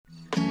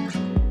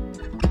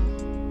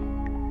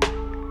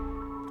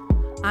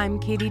I'm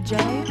Katie J.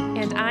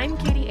 And I'm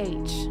Katie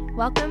H.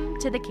 Welcome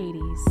to the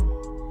Katies.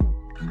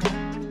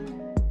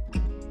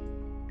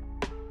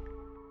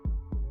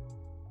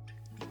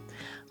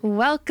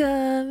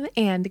 Welcome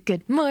and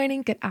good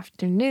morning, good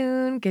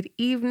afternoon, good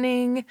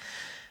evening.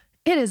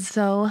 It is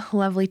so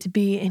lovely to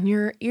be in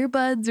your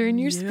earbuds or in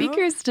your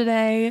speakers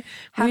today.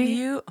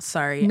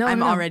 Sorry,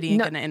 I'm already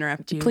going to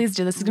interrupt you. Please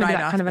do. This is going to be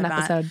that kind of an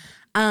episode.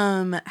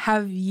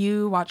 Have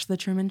you watched The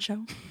Truman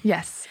Show?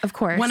 Yes, of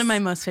course. One of my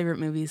most favorite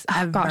movies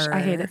ever. Gosh, I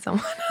hate it so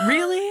much.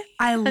 Really?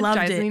 I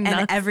loved it.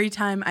 And every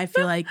time I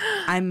feel like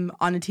I'm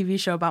on a TV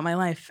show about my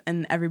life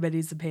and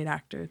everybody's a paid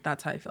actor.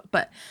 That's how I feel.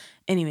 But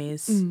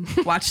anyways,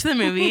 watch the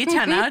movie.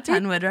 10 out of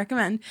 10 would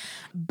recommend.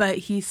 But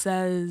he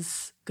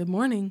says, good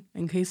morning,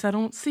 in case I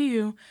don't see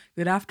you.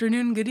 Good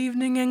afternoon, good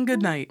evening, and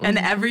good night. And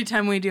every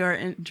time we do our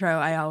intro,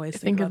 I always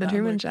think of The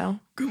Truman Show.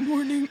 Good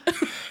morning.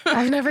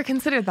 I've never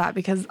considered that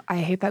because I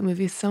hate that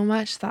movie so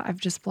much that I've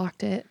just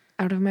blocked it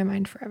out of my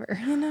mind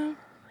forever. You know?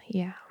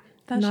 Yeah.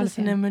 That's just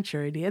an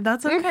immaturity.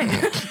 That's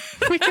okay.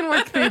 We can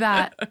work through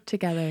that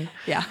together.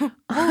 Yeah.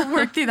 We'll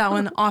work through that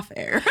one off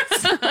air.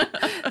 Send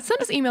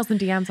us emails and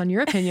DMs on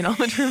your opinion on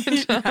The Truman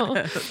Show.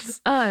 Yes.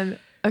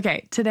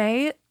 Okay,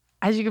 today,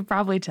 as you could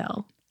probably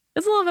tell,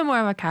 it's a little bit more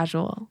of a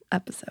casual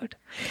episode.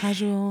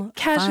 Casual,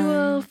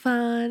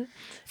 fun.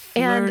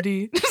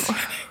 Flirty.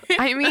 And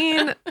I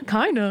mean,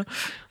 kind of.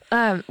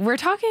 We're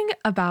talking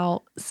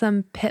about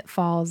some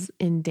pitfalls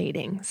in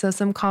dating. So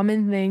some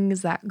common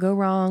things that go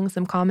wrong,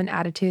 some common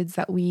attitudes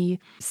that we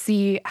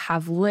see,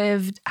 have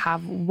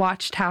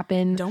watched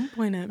happen. Don't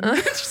point at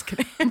me. Just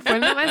kidding. I'm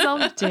pointing at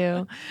myself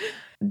too.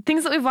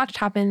 Things that we've watched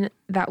happen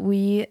that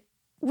we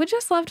would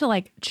just love to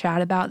like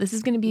chat about. This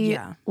is going to be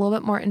a little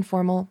bit more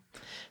informal.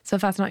 So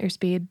if that's not your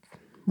speed,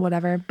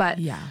 whatever. But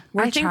yeah,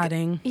 we're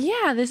chatting.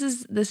 Yeah, this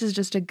is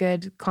just a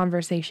good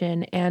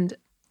conversation and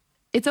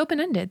it's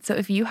open-ended. So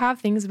if you have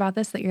things about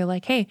this that you're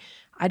like, hey,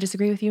 I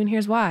disagree with you and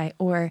here's why,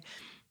 or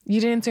you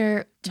didn't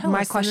answer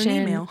my question, in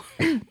an email.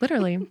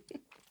 Literally,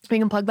 we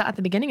can plug that at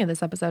the beginning of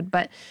this episode.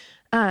 But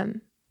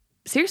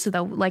seriously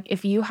though, like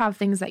if you have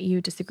things that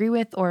you disagree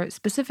with or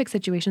specific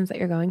situations that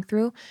you're going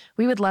through,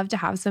 we would love to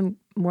have some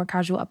more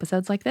casual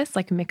episodes like this,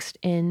 like mixed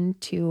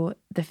into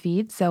the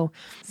feed. So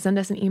send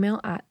us an email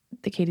at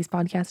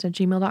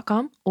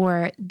thekatiespodcast@gmail.com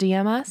or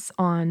DM us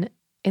on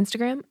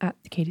Instagram at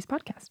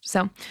thekatiespodcast.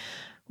 So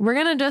we're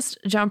going to just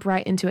jump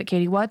right into it,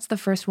 Katie. What's the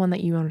first one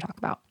that you want to talk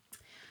about?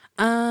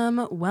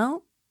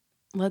 Well,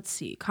 let's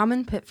see.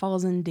 Common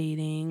pitfalls in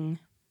dating.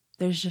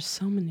 There's just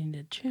so many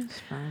to choose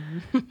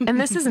from. And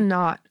this is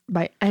not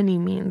by any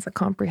means a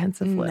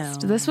comprehensive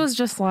list. This was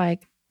just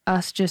like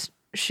us just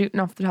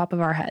shooting off the top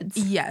of our heads.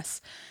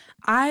 Yes.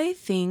 I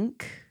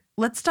think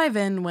let's dive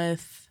in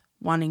with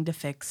wanting to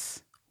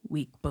fix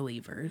weak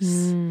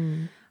believers.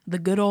 The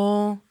good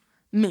old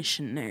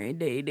missionary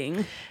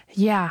dating.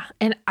 Yeah.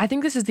 And I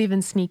think this is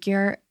even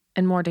sneakier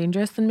and more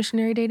dangerous than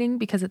missionary dating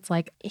because it's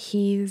like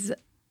he's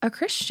a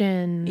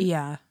Christian.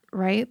 Yeah.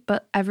 Right?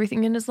 But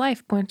everything in his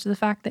life points to the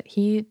fact that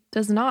he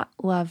does not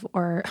love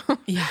or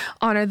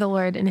honor the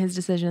Lord in his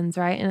decisions,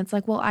 right? And it's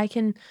like, well, I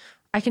can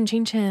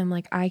change him.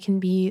 Like I can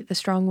be the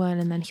strong one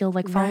and then he'll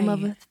like fall in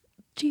love with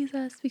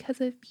Jesus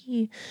because of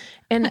me.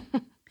 And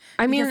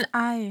I mean, because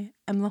I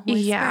am the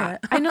Holy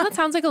Spirit. I know that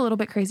sounds like a little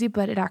bit crazy,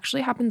 but it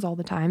actually happens all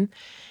the time.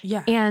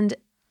 Yeah. And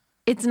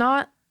it's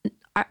not,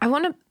 I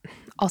want to,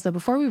 also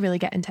before we really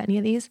get into any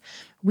of these,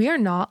 we are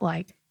not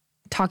like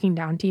talking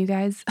down to you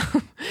guys.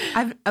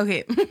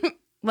 Okay,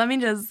 let me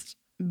just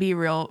be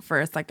real for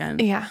a second.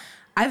 Yeah.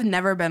 I've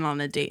never been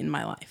on a date in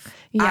my life.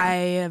 Yeah. I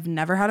have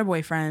never had a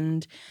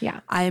boyfriend.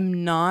 Yeah.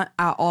 I'm not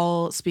at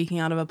all speaking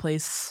out of a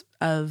place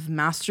of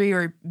mastery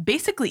or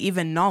basically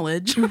even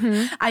knowledge.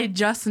 I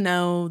just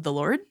know the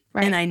Lord.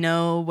 Right. And I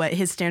know what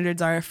his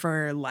standards are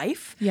for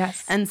life.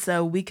 Yes. And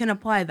so we can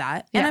apply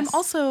that. Yes.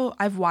 And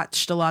I've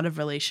watched a lot of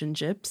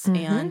relationships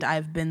and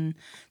I've been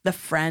the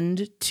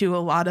friend to a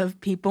lot of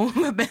people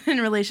who have been in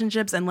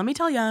relationships. And let me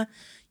tell you,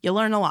 you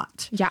learn a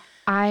lot. Yeah.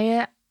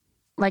 I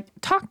like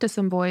talked to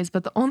some boys,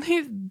 but the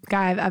only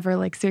guy I've ever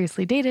like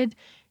seriously dated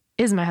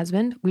is my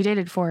husband. We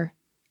dated for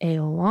a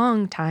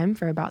long time,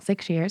 for about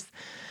 6 years.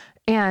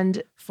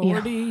 And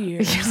 40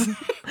 years.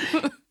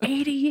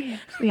 80 years.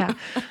 Yeah.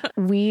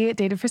 We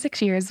dated for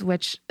 6 years,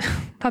 which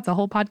that's a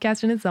whole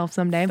podcast in itself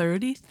someday.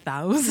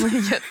 30,000.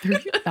 Yeah,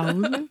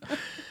 30,000.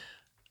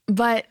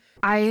 But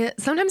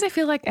sometimes I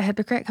feel like a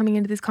hypocrite coming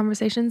into these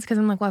conversations because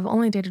I'm like, well, I've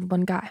only dated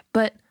one guy.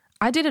 But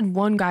I dated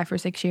one guy for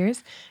 6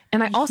 years.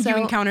 And I also... You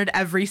encountered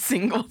every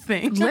single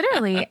thing.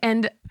 Literally.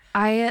 And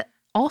I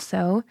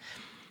also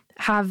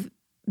have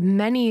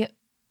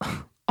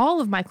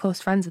all of my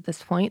close friends at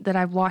this point that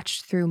I've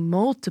watched through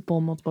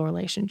multiple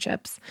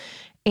relationships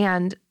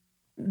and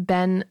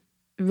been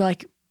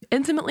like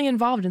intimately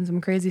involved in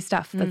some crazy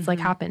stuff that's like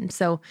happened.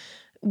 So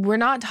we're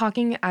not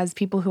talking as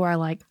people who are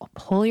like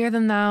holier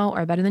than thou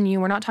or better than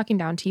you. We're not talking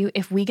down to you.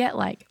 If we get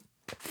like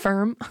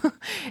firm,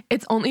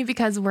 it's only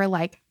because we're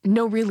like,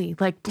 no, really,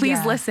 like,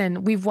 please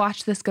listen. We've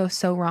watched this go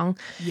so wrong.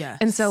 Yes.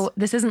 And so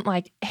this isn't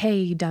like,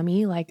 hey,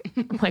 dummy, like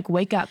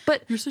wake up.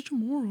 But you're such a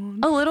moron.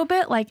 A little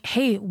bit like,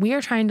 hey, we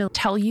are trying to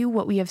tell you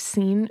what we have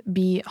seen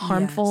be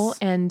harmful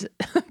and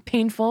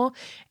painful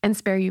and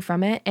spare you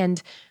from it.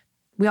 And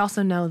we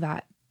also know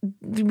that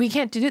we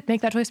can't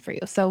make that choice for you.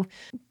 So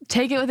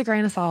take it with a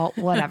grain of salt,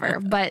 whatever.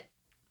 But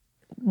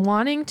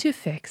wanting to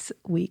fix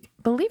weak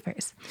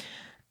believers.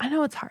 I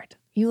know it's hard.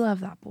 You love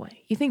that boy.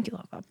 You think you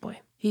love that boy.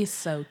 He's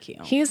so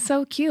cute. He's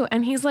so cute.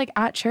 And he's like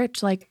at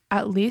church like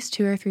at least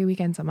 2 or 3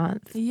 weekends a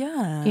month.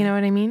 Yeah. You know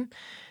what I mean?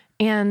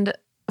 And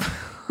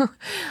we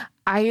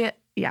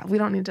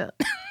don't need to.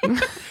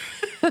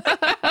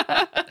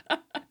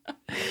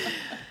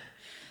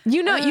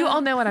 You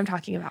all know what I'm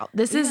talking about.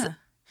 This is.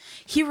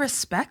 He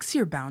respects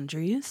your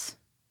boundaries.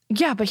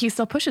 Yeah, but he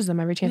still pushes them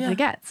every chance he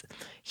gets.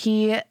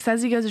 He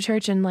says he goes to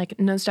church and like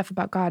knows stuff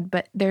about God,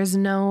 but there's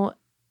no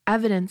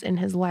evidence in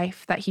his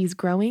life that he's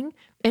growing.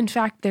 In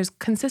fact, there's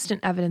consistent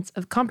evidence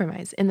of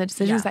compromise in the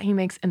decisions that he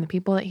makes and the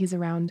people that he's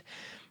around.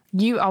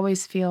 You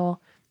always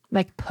feel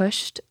like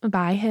pushed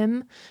by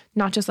him,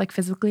 not just like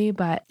physically,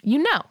 but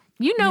when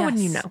you know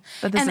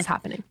that this is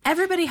happening.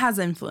 Everybody has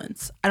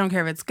influence. I don't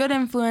care if it's good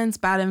influence,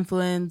 bad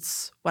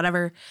influence,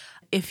 whatever.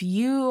 If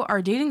you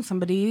are dating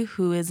somebody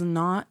who is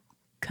not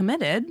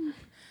committed,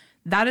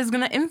 that is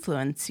going to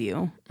influence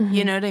you. Mm-hmm.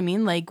 You know what I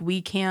mean? Like,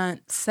 we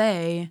can't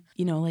say,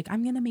 like,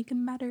 I'm going to make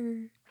him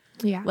better.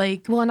 Yeah.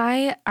 Like, well, and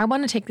I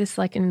want to take this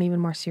like in an even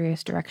more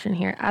serious direction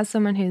here. As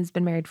someone who's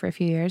been married for a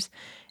few years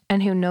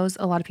and who knows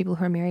a lot of people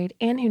who are married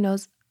and who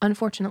knows,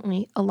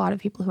 unfortunately, a lot of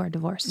people who are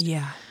divorced.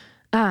 Yeah.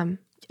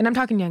 And I'm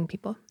talking young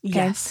people. Okay?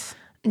 Yes.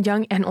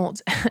 Young and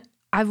old.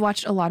 I've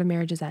watched a lot of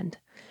marriages end.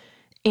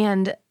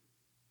 And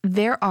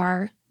there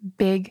are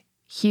big,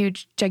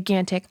 huge,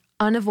 gigantic,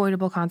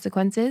 unavoidable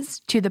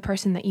consequences to the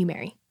person that you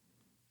marry.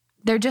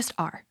 There just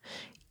are.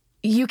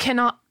 You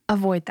cannot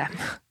avoid them.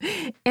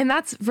 And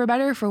that's for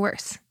better or for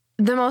worse.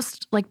 The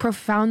most like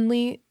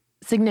profoundly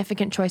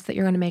significant choice that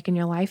you're going to make in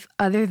your life,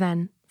 other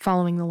than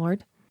following the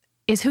Lord,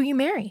 is who you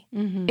marry.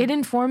 Mm-hmm. It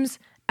informs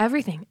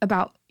everything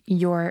about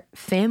your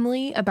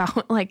family,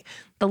 about like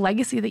the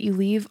legacy that you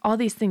leave, all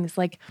these things.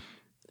 Like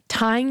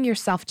tying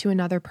yourself to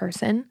another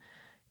person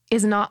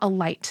is not a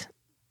light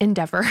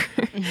endeavor.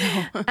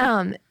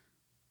 No.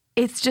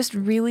 It's just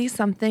really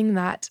something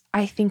that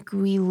I think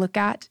we look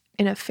at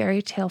in a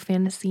fairy tale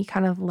fantasy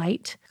kind of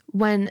light,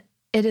 when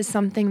it is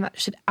something that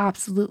should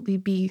absolutely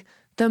be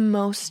the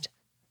most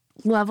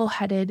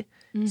level-headed,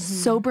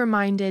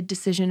 sober-minded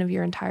decision of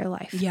your entire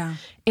life. Yeah.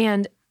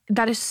 And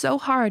that is so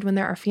hard when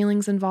there are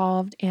feelings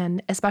involved,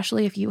 and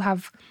especially if you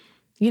have,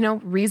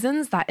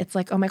 reasons that it's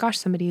like, oh my gosh,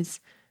 somebody's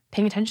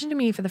paying attention to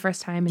me for the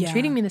first time and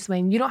treating me this way,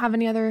 and you don't have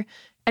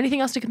anything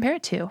else to compare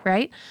it to,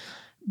 right?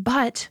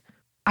 But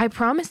I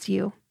promise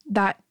you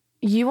that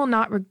you will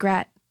not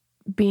regret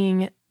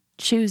being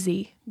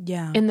choosy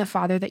in the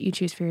father that you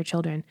choose for your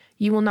children.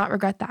 You will not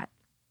regret that.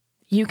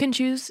 You can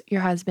choose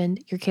your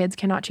husband. Your kids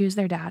cannot choose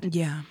their dad.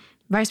 Yeah.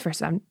 Vice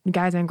versa,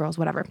 guys and girls,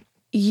 whatever.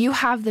 You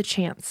have the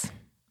chance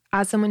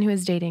as someone who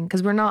is dating,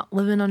 because we're not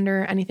living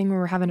under anything where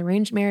we're having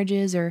arranged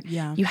marriages or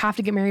you have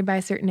to get married by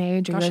a certain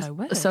age or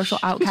you're a social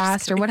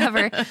outcast or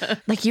whatever.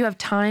 Like, you have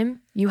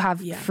time, you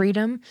have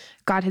freedom.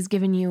 God has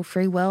given you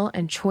free will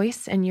and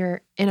choice, and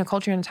you're in a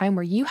culture and a time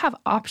where you have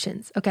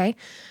options, okay?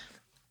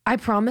 I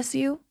promise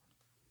you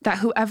that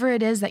whoever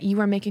it is that you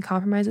are making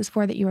compromises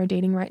for, that you are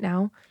dating right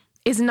now,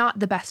 is not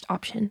the best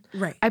option.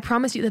 Right. I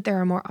promise you that there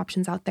are more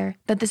options out there,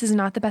 that this is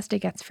not the best it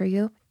gets for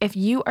you. If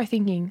you are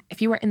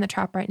in the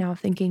trap right now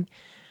of thinking,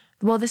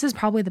 well, this is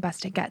probably the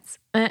best it gets.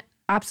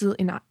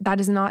 Absolutely not. That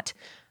is not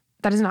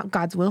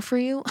God's will for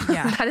you.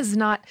 Yeah. That is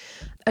not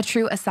a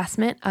true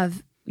assessment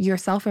of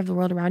yourself or of the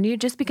world around you.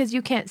 Just because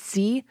you can't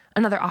see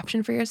another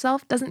option for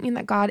yourself doesn't mean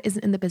that God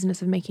isn't in the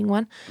business of making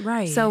one.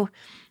 Right. So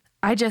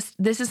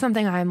this is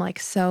something I'm like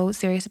so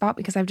serious about,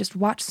 because I've just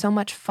watched so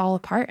much fall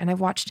apart, and I've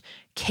watched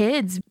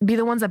kids be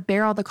the ones that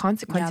bear all the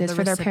consequences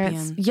for their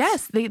parents.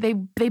 Yes.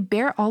 They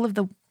bear all of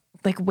the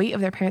like weight of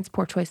their parents'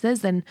 poor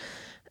choices. And,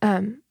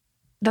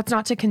 that's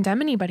not to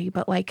condemn anybody,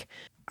 but like,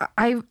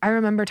 I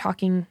remember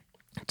talking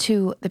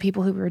to the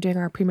people who we were doing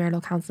our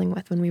premarital counseling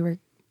with when we were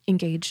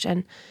engaged,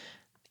 and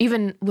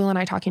even Will and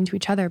I talking to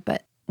each other,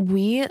 but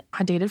we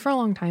had dated for a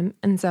long time.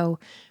 And so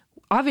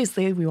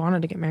obviously we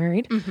wanted to get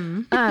married.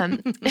 Mm-hmm.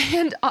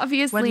 And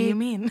obviously. What do you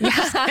mean?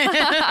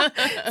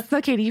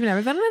 So Katie, you've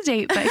never been on a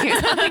date, but here's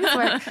how things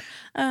work.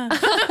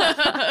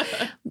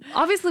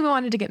 Obviously we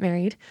wanted to get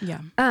married. Yeah.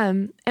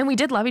 And we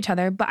did love each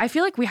other, but I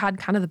feel like we had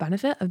kind of the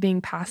benefit of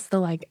being past the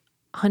like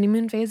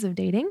honeymoon phase of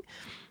dating.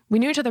 We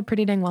knew each other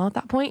pretty dang well at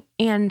that point,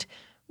 and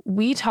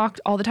we talked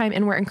all the time,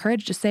 and we're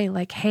encouraged to say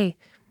like, hey,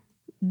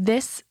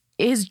 this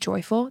is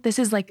joyful. This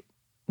is like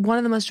one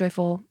of the most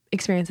joyful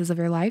experiences of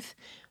your life,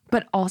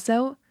 but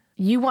also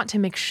you want to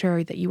make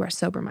sure that you are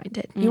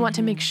sober-minded. You want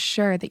to make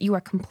sure that you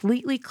are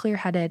completely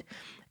clear-headed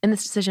in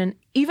this decision.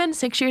 Even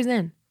 6 years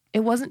in,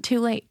 it wasn't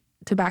too late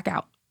to back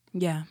out.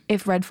 Yeah.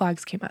 If red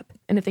flags came up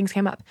and if things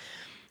came up.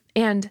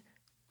 And,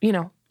 you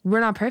know, we're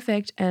not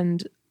perfect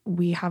and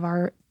we have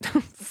our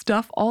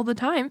stuff all the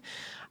time.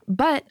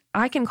 But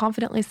I can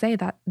confidently say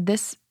that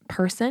this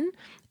person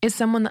is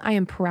someone that I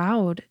am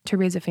proud to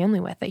raise a family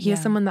with, that he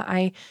is someone that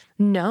I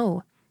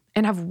know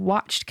and have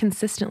watched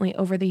consistently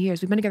over the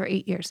years. We've been together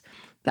 8 years,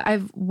 that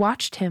I've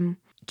watched him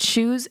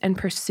choose and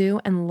pursue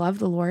and love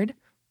the Lord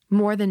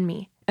more than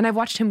me. And I've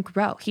watched him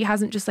grow. He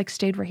hasn't just like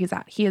stayed where he's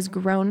at. He has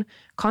grown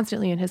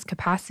constantly in his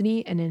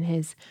capacity and in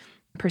his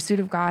pursuit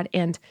of God.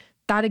 And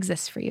that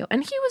exists for you.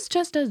 And he was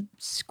just a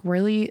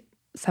squirrely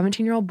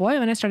 17-year-old boy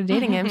when I started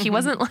dating him. He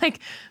wasn't like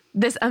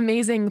this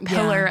amazing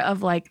pillar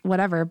of like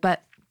whatever,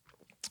 but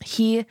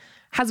he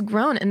has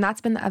grown. And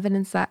that's been the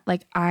evidence that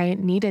like I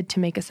needed to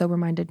make a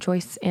sober-minded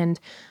choice. And,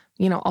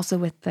 you know, also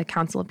with the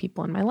counsel of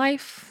people in my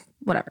life,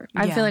 whatever.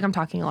 I feel like I'm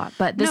talking a lot,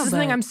 but this is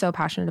something I'm so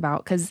passionate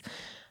about because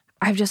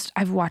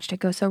I've watched it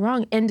go so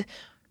wrong. And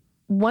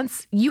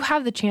once you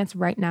have the chance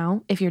right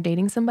now, if you're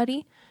dating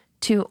somebody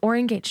or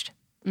engaged,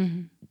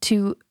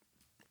 to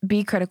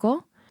be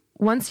critical.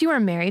 Once you are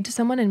married to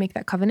someone and make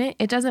that covenant,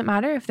 it doesn't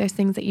matter if there's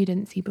things that you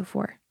didn't see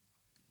before.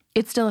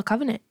 It's still a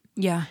covenant.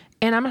 Yeah.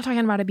 And I'm not talking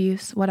about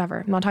abuse, whatever.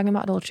 I'm not talking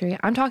about adultery.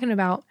 I'm talking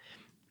about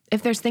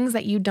if there's things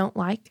that you don't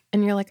like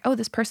and you're like, oh,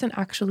 this person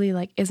actually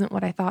like isn't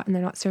what I thought and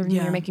they're not serving me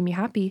or making me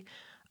happy.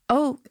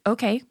 Oh,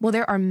 okay. Well,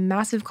 there are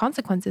massive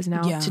consequences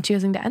now to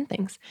choosing to end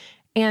things.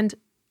 And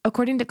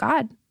according to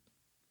God,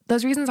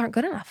 those reasons aren't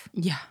good enough.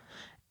 Yeah.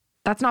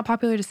 That's not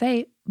popular to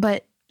say,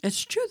 but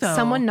it's true though.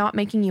 Someone not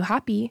making you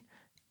happy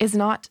is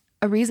not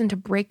a reason to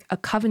break a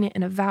covenant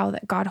and a vow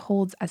that God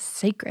holds as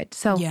sacred.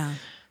 So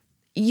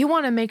you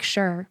want to make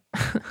sure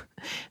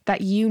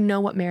that you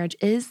know what marriage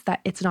is, that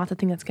it's not the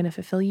thing that's going to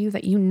fulfill you,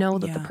 that you know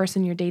that the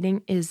person you're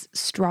dating is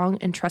strong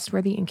and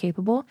trustworthy and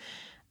capable.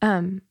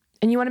 And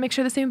you want to make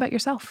sure the same about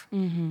yourself.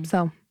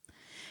 So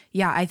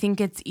yeah, I think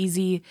it's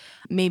easy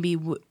maybe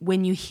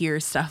when you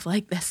hear stuff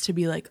like this to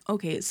be like,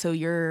 okay, so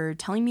you're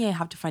telling me I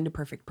have to find a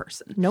perfect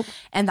person. Nope.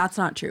 And that's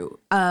not true.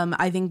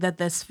 I think that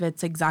this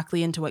fits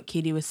exactly into what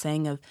Katie was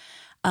saying of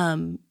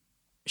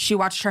she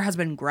watched her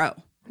husband grow.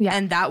 Yeah.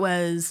 And that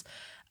was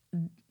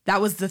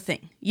the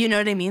thing. You know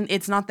what I mean?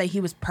 It's not that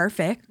he was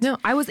perfect. No,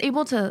 I was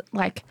able to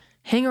like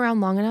hang around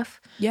long enough.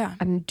 Yeah.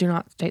 And do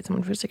not date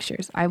someone for 6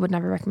 years. I would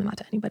never recommend that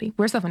to anybody.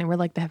 We're so funny. We're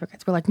like the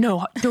hypocrites. We're like,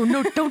 no,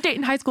 don't date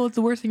in high school. It's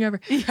the worst thing ever.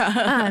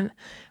 Yeah.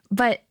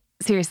 But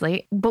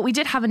seriously, but we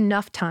did have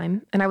enough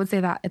time. And I would say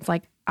that it's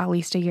like at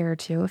least a year or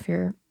two if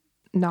you're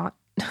not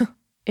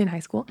in high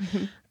school.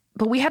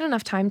 But we had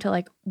enough time to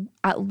like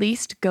at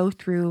least go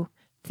through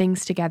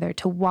things together,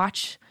 to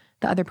watch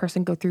the other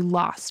person go through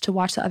loss, to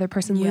watch the other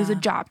person lose a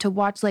job, to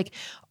watch like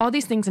all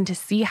these things and to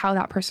see how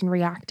that person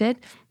reacted,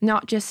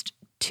 not just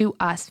to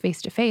us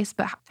face to face,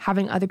 but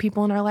having other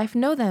people in our life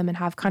know them and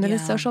have kind of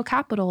this social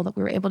capital that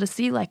we were able to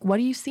see, like, what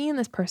do you see in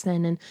this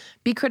person, and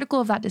be critical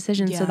of that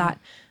decision so that,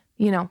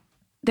 you know,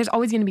 there's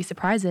always going to be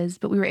surprises,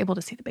 but we were able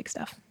to see the big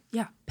stuff.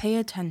 Yeah. Pay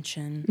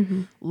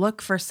attention.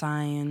 Look for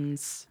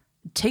signs.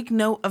 Take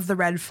note of the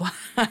red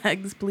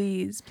flags.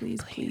 Please.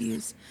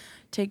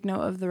 Take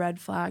note of the red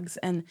flags.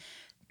 And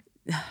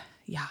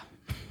yeah.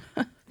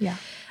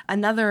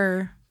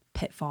 Another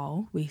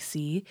pitfall we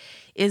see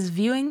is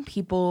viewing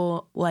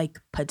people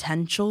like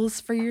potentials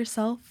for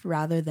yourself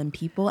rather than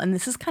people. And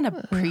this is kind of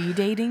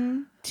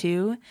pre-dating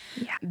too.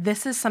 Yeah.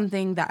 This is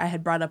something that I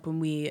had brought up when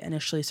we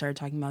initially started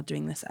talking about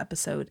doing this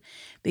episode,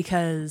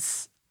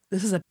 because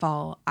this is a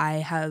fall I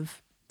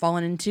have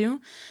fallen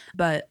into,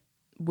 but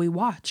we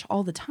watch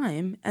all the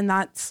time. And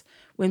that's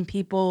when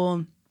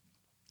people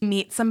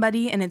meet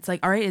somebody and it's like,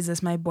 all right, is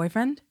this my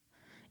boyfriend?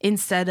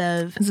 Instead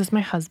of, is this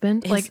my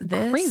husband? Like,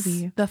 this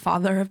crazy, the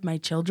father of my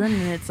children?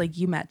 And it's like,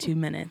 you met 2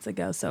 minutes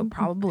ago, so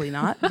probably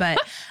not. But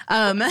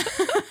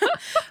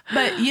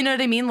but you know what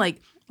I mean?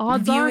 Like,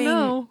 odds are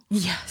no.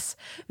 Yes.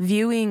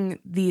 Viewing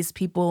these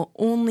people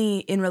only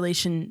in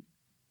relation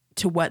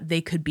to what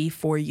they could be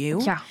for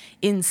you. Yeah.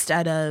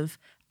 Instead of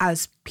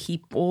as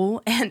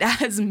people and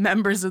as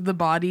members of the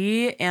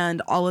body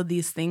and all of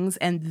these things.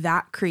 And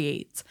that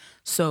creates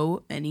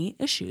so many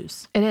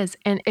issues. It is.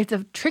 And it's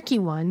a tricky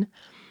one,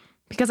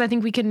 because I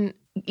think we can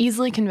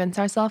easily convince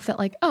ourselves that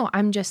like, oh,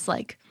 I'm just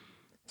like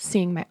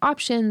seeing my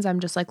options. I'm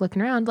just like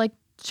looking around. Like,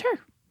 sure,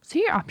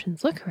 see your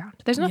options, look around.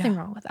 There's nothing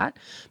wrong with that.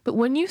 But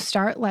when you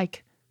start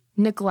like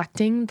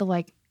neglecting the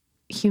like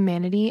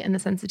humanity and the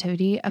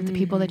sensitivity of the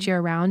people that you're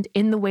around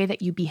in the way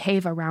that you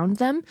behave around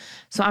them.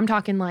 So I'm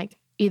talking like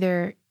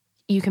either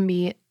you can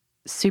be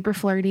super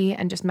flirty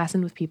and just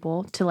messing with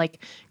people to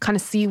like kind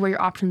of see where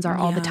your options are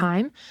all the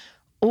time,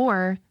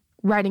 or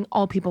writing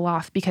all people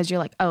off because you're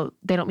like, oh,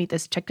 they don't meet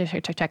this check.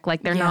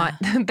 Like they're not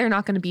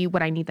going to be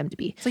what I need them to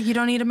be. It's like, you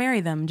don't need to marry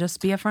them.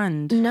 Just be a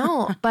friend.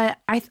 No, but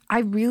I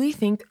really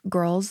think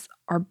girls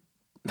are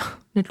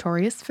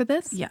notorious for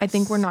this. Yes. I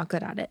think we're not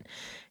good at it.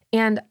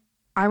 And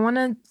I want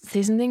to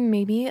say something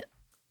maybe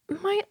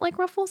might like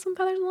ruffle some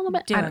feathers a little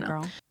bit. I don't know.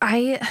 Girl.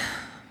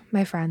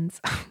 My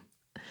friends,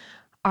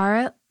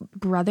 our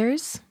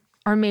brothers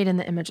are made in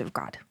the image of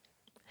God.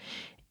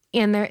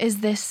 And there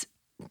is this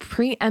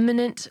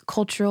preeminent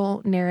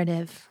cultural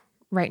narrative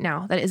right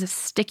now that is a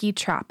sticky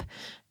trap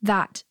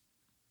that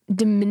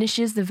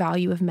diminishes the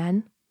value of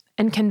men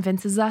and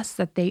convinces us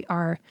that they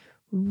are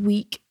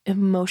weak,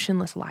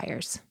 emotionless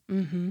liars.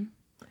 Mm-hmm.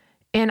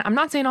 And I'm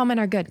not saying all men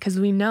are good, because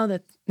we know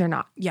that they're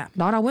not. Yeah.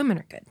 Not all women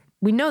are good.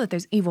 We know that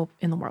there's evil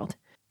in the world.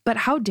 But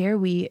how dare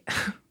we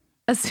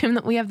assume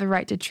that we have the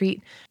right to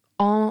treat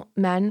all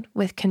men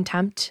with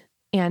contempt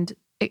and,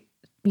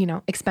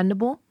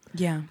 expendable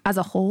as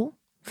a whole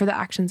for the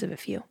actions of a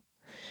few?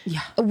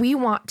 Yeah. We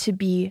want to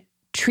be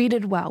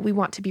treated well. We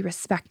want to be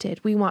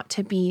respected. We want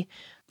to be,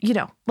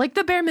 like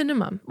the bare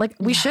minimum. Like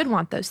we should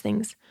want those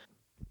things.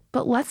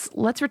 But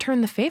let's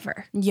return the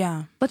favor.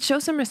 Yeah. Let's show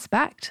some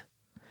respect.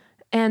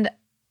 And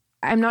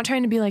I'm not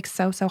trying to be like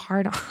so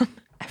hard on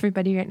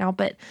everybody right now,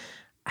 but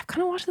I've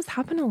kind of watched this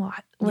happen a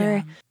lot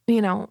where,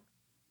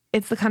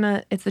 it's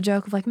the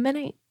joke of like, men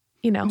ain't,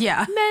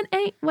 men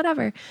ain't,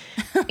 whatever.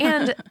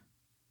 And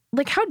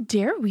like, how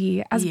dare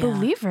we as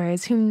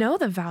believers who know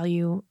the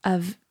value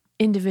of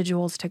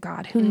individuals to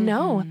God, who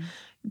know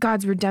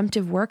God's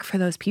redemptive work for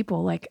those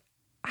people, like,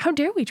 how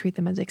dare we treat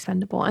them as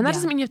expendable? And that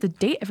doesn't mean you have to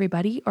date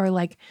everybody or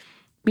like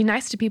be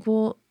nice to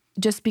people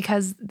just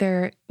because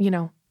they're,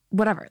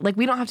 whatever. Like,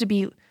 we don't have to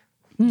be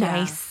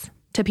nice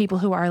to people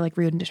who are like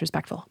rude and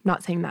disrespectful. I'm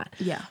not saying that.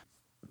 Yeah.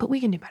 But we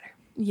can do better.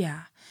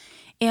 Yeah.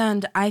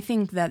 And I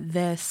think that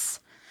this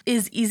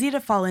is easy to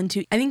fall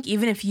into. I think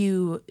even if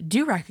you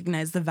do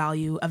recognize the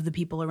value of the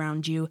people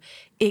around you,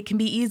 it can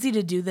be easy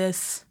to do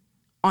this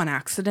on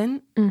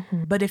accident.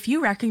 Mm-hmm. But if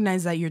you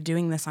recognize that you're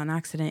doing this on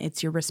accident,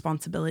 it's your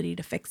responsibility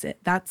to fix it.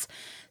 That's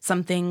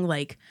something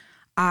like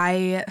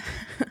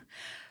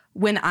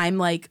when I'm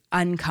like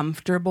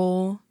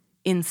uncomfortable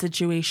in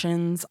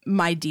situations,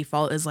 my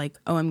default is like,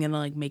 oh, I'm going to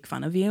like make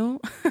fun of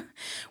you,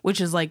 which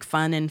is like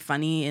fun and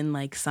funny in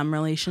like some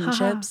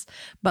relationships,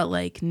 but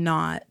like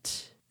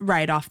not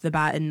right off the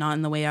bat and not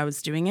in the way I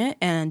was doing it.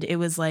 And it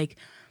was like,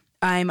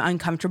 I'm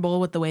uncomfortable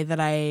with the way that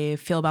I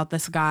feel about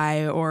this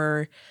guy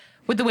or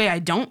with the way I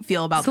don't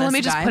feel about this guy. So let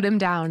me just put him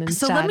down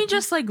instead. So let me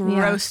just like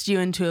roast you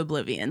into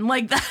oblivion.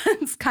 Like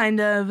that's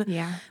kind of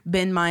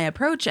been my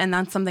approach. And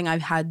that's something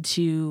I've had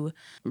to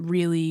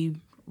really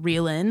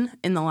reel in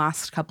the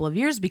last couple of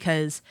years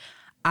because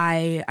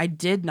I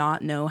did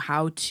not know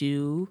how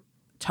to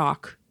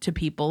talk to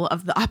people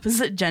of the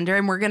opposite gender.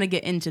 And we're going to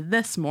get into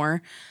this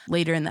more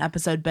later in the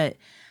episode, but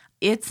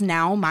it's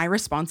now my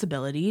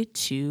responsibility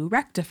to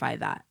rectify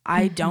that.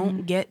 I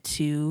don't get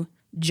to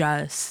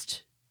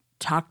just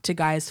talk to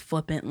guys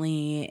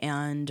flippantly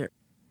and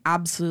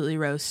absolutely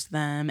roast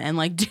them and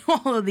like do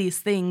all of these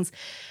things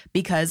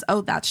because,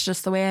 oh, that's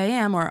just the way I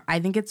am, or I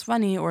think it's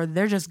funny, or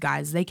they're just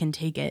guys, they can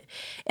take it.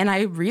 And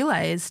I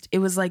realized it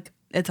was like,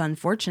 it's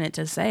unfortunate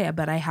to say,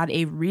 but I had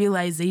a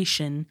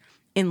realization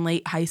in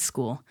late high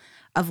school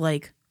of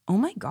like, oh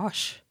my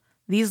gosh,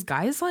 these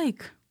guys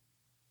like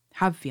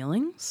have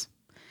feelings.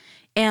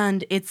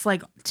 And it's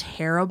like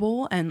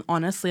terrible and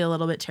honestly a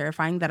little bit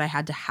terrifying that I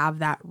had to have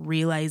that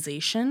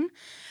realization.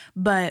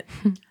 But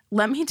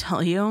let me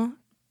tell you,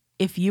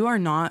 if you are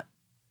not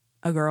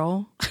a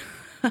girl,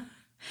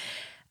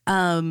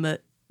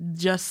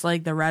 just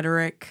like the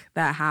rhetoric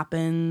that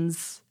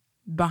happens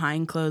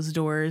behind closed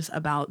doors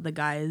about the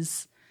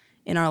guys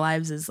in our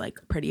lives is like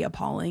pretty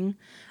appalling.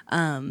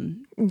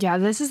 Yeah,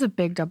 this is a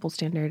big double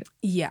standard.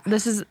 Yeah.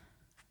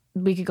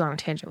 We could go on a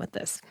tangent with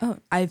this. Oh,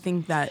 I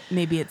think that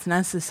maybe it's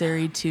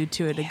necessary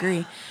to a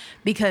degree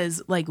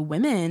because like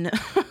women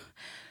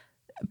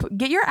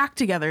get your act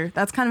together.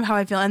 That's kind of how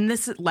I feel. And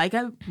this, like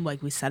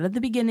we said at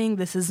the beginning,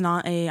 this is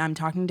not I'm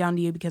talking down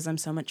to you because I'm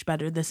so much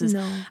better. This is,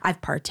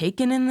 I've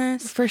partaken in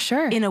this. For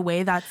sure. In a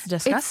way that's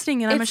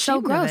disgusting and I'm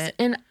ashamed of it.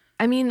 And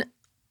I mean,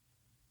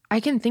 I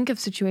can think of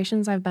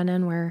situations I've been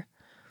in where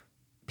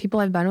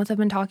people I've been with have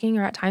been talking,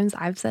 or at times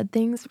I've said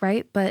things,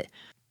 right? But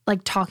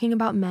like talking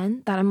about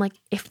men that I'm like,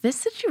 if this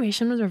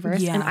situation was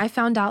reversed and I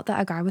found out that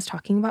a guy was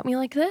talking about me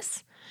like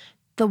this,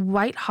 the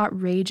white hot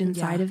rage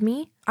inside of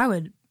me, I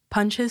would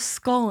punch his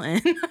skull in.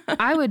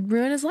 I would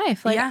ruin his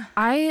life. Like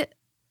I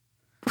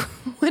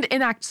would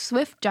enact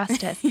swift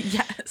justice.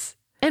 Yes.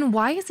 And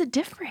why is it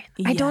different?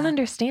 I don't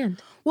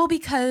understand. Well,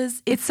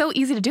 because it's so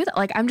easy to do that.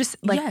 Like, I'm just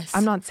like,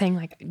 I'm not saying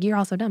like, you're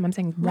also dumb. I'm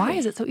saying, why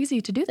is it so easy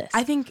to do this?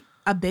 I think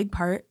a big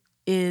part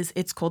is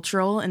it's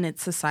cultural and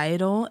it's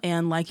societal.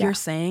 And like you're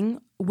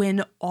saying,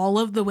 when all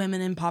of the women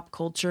in pop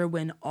culture,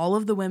 when all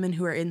of the women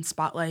who are in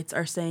spotlights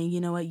are saying,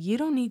 you know what, you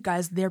don't need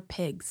guys, they're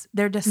pigs.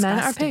 They're disgusting.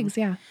 Men are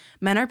pigs,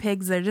 Men are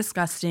pigs, they're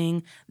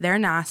disgusting, they're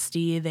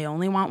nasty, they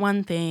only want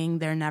one thing,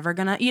 they're never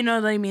gonna, you know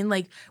what I mean?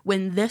 Like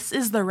when this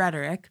is the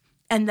rhetoric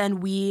and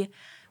then we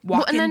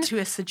walk into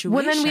a situation.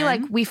 Well,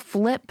 then we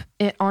flip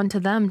it onto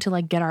them to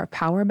like get our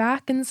power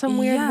back in some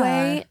weird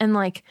way. And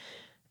like,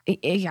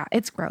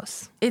 it's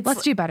gross.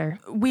 Let's do better.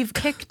 We've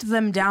kicked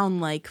them down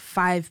like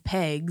 5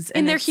 pegs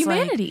in their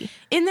humanity.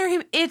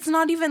 Like, it's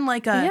not even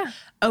like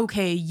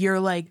okay, you're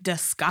like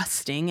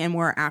disgusting and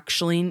we're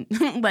actually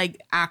like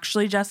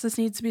actually justice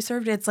needs to be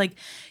served. It's like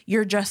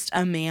you're just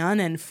a man,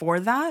 and for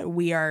that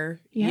we are,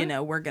 you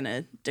know, we're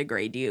gonna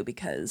degrade you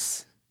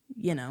because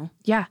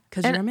Yeah.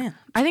 because you're a man.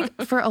 I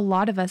think for a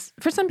lot of us,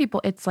 for some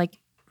people, it's like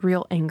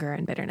real anger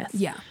and bitterness.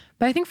 Yeah.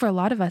 But I think for a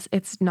lot of us,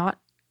 it's not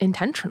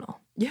intentional.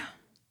 Yeah.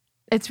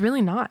 It's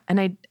really not.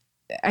 And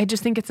I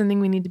just think it's something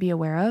we need to be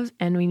aware of,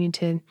 and we need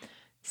to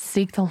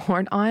seek the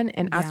Lord on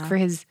and ask for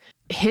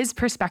his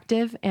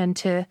perspective, and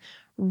to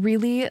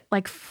really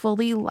like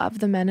fully love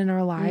the men in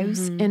our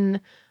lives in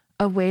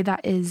a way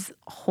that is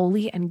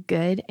holy and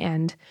good.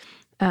 And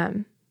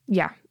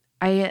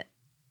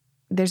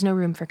there's no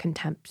room for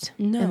contempt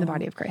in the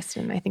body of Christ.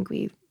 And I think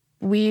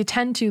we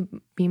tend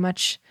to be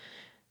much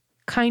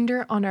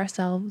kinder on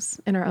ourselves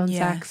in our own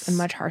sex and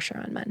much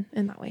harsher on men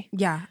in that way.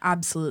 Yeah,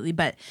 absolutely.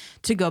 But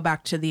to go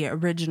back to the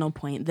original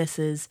point, this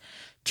is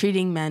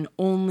treating men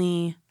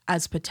only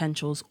as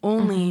potentials,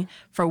 only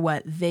for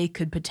what they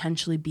could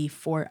potentially be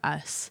for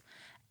us,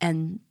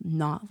 and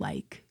not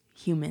like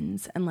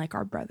humans and like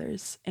our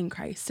brothers in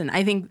Christ. And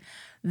I think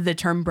the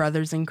term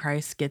brothers in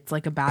Christ gets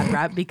like a bad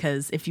rap,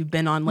 because if you've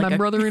been on like My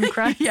brother in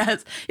Christ.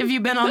 Yes. If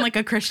you've been on like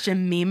a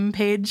Christian meme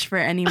page for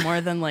any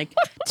more than like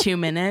 2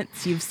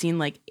 minutes, you've seen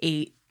like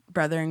 8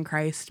 brother in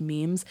Christ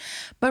memes.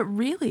 But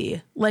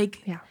really,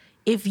 like,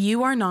 if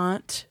you are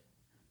not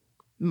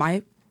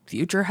my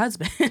future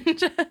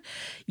husband,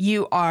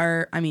 you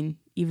are, I mean,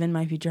 even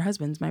my future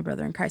husband's my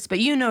brother in Christ, but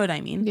you know what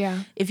I mean?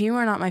 Yeah. If you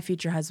are not my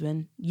future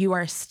husband, you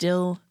are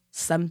still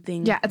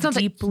something it sounds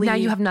deeply... like now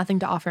you have nothing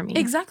to offer me.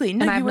 Exactly.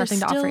 No, and I have you are nothing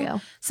to offer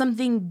you.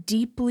 Something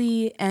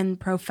deeply and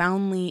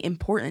profoundly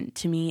important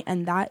to me,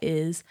 and that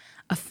is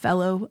a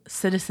fellow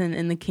citizen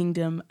in the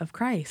kingdom of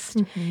Christ.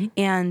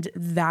 And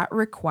that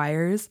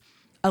requires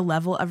a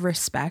level of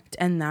respect,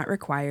 and that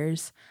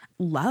requires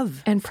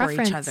love and for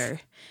preference. each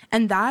other.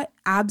 And that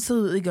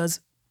absolutely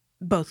goes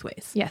both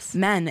ways. Yes.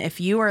 Men,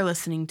 if you are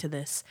listening to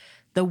this,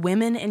 the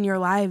women in your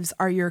lives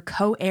are your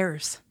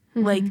co-heirs.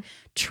 Like,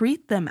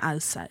 treat them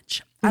as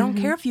such. I don't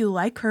care if you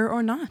like her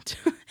or not.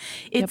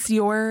 It's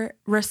your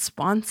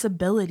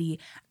responsibility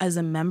as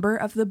a member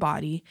of the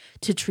body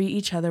to treat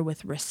each other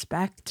with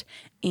respect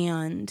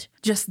and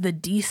just the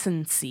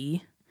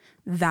decency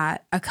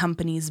that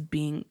accompanies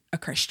being a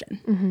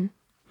Christian.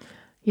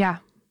 Yeah.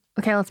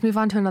 Okay, let's move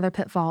on to another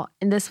pitfall.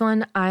 And this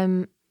one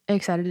I'm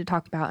excited to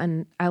talk about,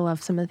 and I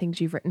love some of the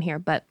things you've written here.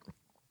 But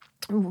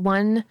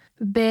one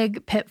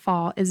big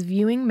pitfall is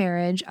viewing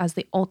marriage as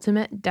the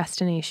ultimate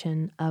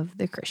destination of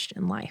the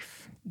Christian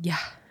life. Yeah.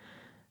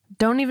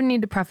 Don't even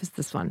need to preface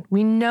this one.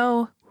 We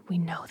know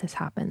this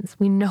happens.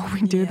 We know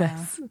we do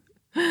this.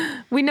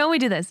 We know we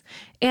do this.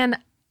 And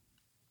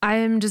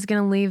I'm just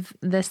going to leave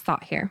this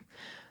thought here.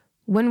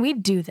 When we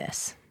do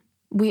this,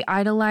 we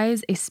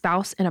idolize a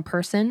spouse and a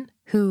person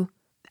who,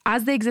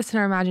 as they exist in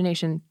our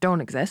imagination,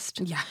 don't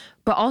exist. Yeah.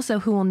 But also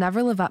who will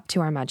never live up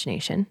to our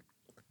imagination.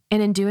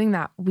 And in doing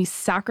that, we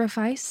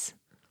sacrifice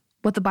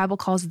what the Bible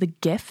calls the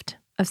gift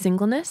of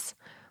singleness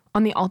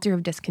on the altar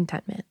of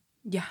discontentment.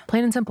 Yeah.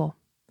 Plain and simple.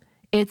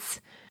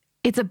 It's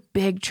a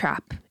big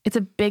trap. It's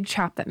a big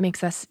trap that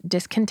makes us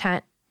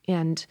discontent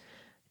and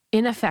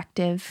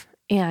ineffective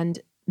and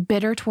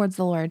bitter towards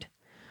the Lord.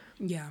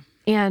 Yeah.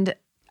 And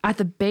at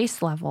the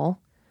base level,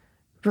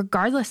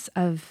 regardless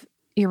of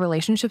your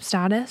relationship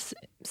status,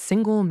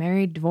 single,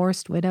 married,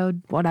 divorced,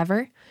 widowed,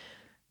 whatever,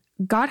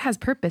 God has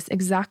purpose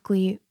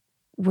exactly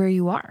where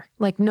you are.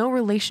 Like, no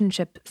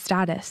relationship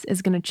status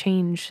is going to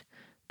change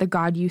the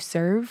God you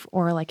serve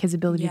or like his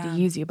ability to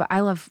use you. But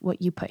I love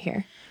what you put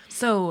here.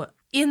 So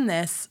in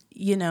this,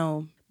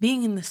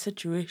 being in the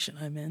situation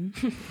I'm in,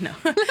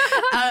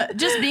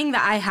 just being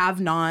that I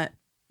have not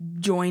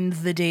joined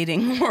the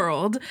dating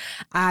world,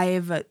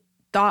 I've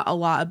thought a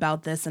lot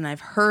about this, and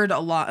I've heard a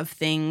lot of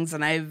things,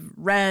 and I've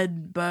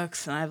read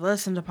books, and I've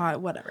listened to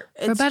whatever.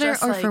 It's for better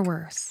just or like, for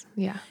worse.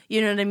 Yeah.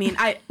 You know what I mean?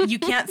 You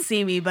can't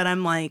see me, but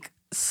I'm like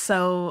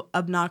so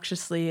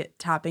obnoxiously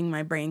tapping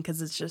my brain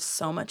because it's just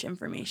so much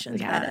information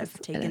that I've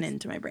taken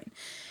into my brain.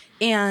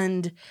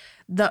 And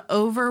the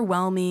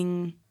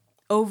overarching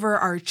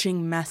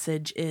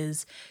message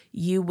is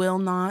you will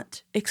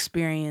not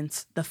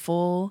experience the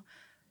full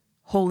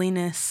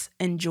holiness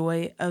and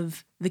joy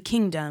of the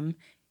kingdom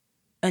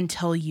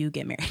until you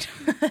get married.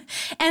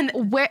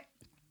 And where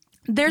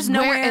is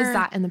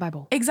that in the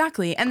Bible?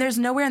 Exactly. And there's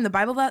nowhere in the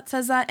Bible that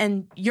says that.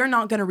 And you're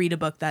not going to read a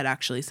book that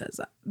actually says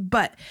that.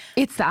 But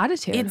it's the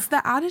attitude. It's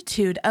the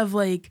attitude of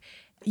like,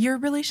 your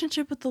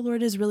relationship with the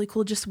Lord is really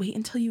cool. Just wait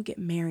until you get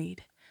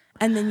married.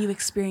 And then you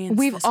experience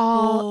we've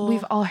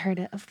all heard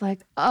it of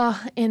like,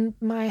 and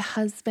my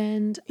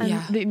husband, and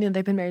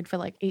they've been married for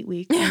like 8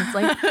 weeks. And it's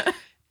like,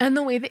 and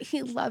the way that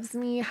he loves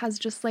me has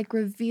just like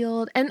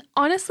revealed. And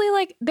honestly,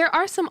 like, there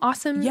are some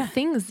awesome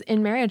things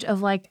in marriage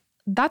of like,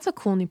 that's a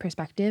cool new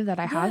perspective that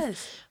I have,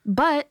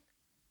 but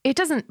it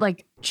doesn't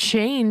like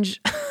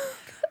change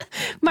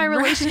my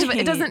relationship.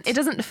 Right. It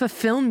doesn't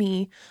fulfill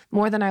me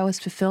more than I was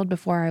fulfilled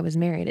before I was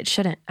married. It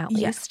shouldn't, at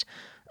least.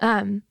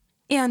 And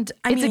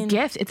it's a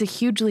gift. It's a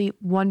hugely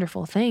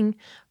wonderful thing,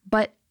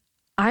 but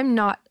I'm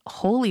not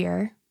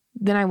holier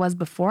than I was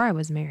before I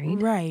was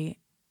married. Right.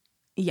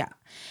 Yeah.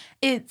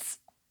 It's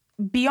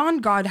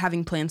beyond God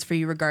having plans for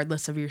you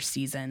regardless of your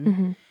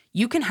season.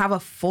 you can have a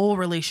full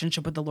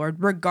relationship with the Lord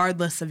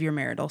regardless of your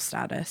marital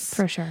status.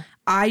 For sure.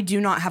 I do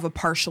not have a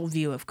partial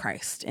view of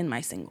Christ in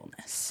my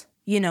singleness.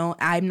 You know,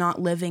 I'm not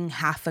living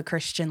half a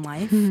Christian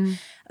life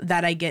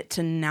that I get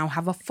to now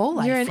have a full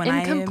life. You're an when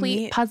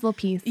incomplete puzzle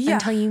piece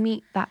until you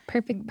meet that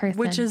perfect person.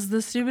 Which is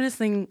the stupidest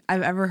thing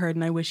I've ever heard,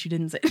 and I wish you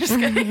didn't say it. Just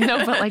kidding.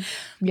 No, but like,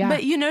 yeah.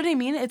 But you know what I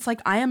mean? It's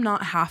like I am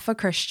not half a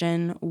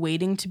Christian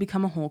waiting to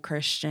become a whole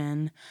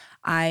Christian.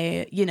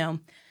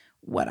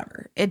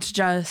 Whatever. It's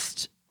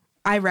just,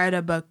 I read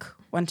a book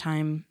one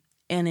time,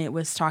 and it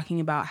was talking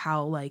about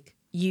how, like,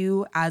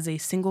 you as a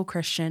single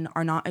Christian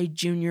are not a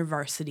junior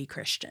varsity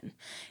Christian.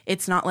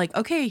 It's not like,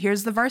 okay,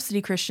 here's the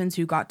varsity Christians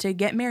who got to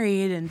get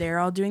married and they're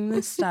all doing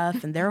this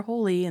stuff and they're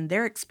holy and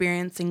they're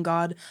experiencing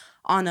God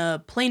on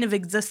a plane of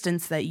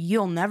existence that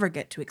you'll never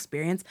get to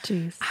experience.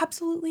 Jeez.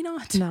 Absolutely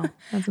not. No,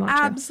 that's not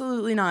true.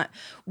 Absolutely not.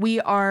 We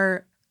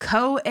are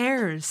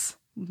co-heirs.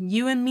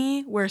 You and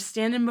me, we're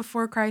standing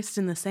before Christ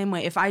in the same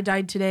way. If I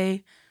died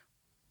today,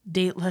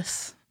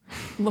 dateless,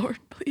 Lord,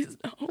 please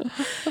no.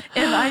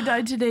 If I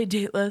died today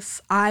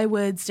dateless, I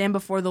would stand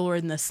before the Lord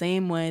in the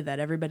same way that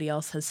everybody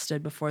else has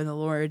stood before the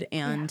Lord.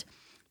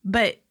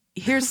 But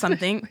here's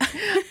something.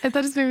 That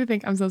just made me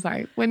think, I'm so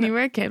sorry. When you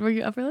were a kid, were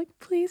you ever like,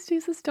 please,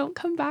 Jesus, don't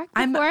come back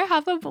before I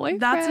have a boyfriend?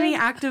 That's me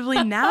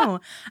actively now.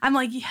 I'm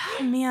like,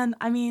 yeah, man,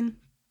 I mean,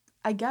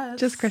 I guess.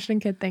 Just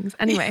Christian kid things.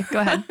 Anyway, go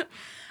ahead.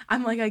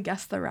 I'm like, I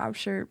guess the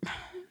rapture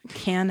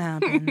can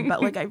happen,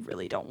 but like, I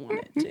really don't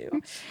want it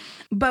to.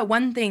 But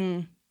one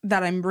thing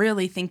that I'm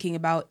really thinking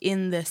about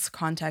in this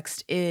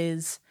context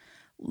is,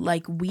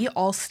 like, we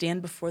all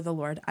stand before the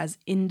Lord as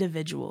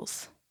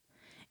individuals.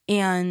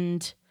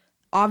 And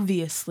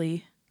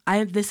obviously,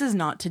 this is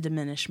not to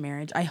diminish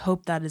marriage. I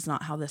hope that is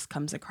not how this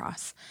comes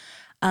across.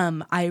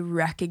 I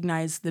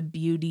recognize the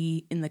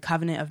beauty in the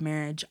covenant of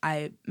marriage.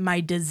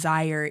 My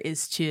desire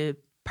is to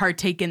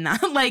partake in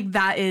that. Like,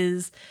 that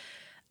is...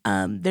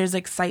 there's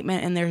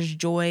excitement and there's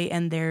joy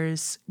and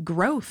there's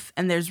growth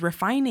and there's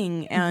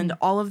refining and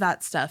all of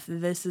that stuff.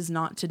 This is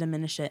not to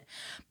diminish it.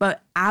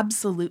 But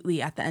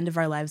absolutely, at the end of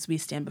our lives, we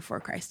stand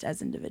before Christ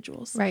as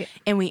individuals. Right.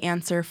 And we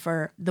answer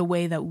for the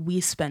way that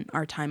we spent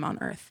our time on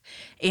earth.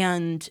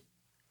 And,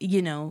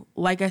 you know,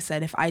 like I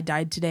said, if I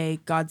died today,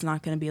 God's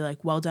not going to be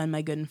like, well done,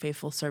 my good and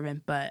faithful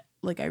servant. But,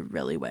 like, I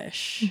really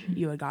wish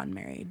you had gotten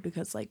married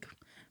because, like,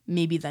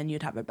 maybe then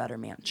you'd have a better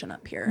mansion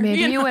up here.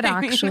 Maybe you would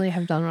actually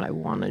have done what I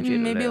wanted you to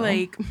do. Maybe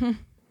like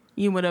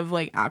you would have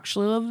like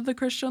actually lived the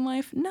Christian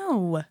life.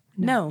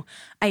 No.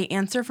 I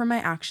answer for my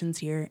actions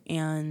here,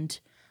 and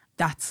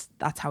that's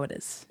how it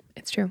is.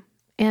 It's true.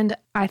 And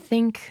I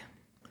think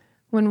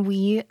when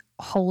we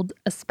hold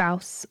a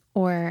spouse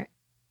or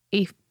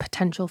a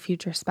potential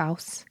future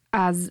spouse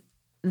as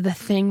the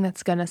thing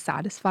that's going to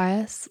satisfy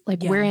us,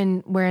 like we're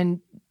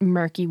in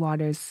murky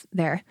waters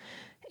there.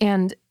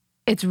 And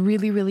it's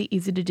really, really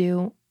easy to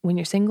do when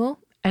you're single,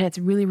 and it's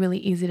really, really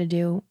easy to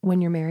do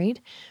when you're married.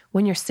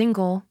 When you're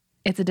single,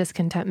 it's a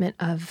discontentment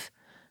of,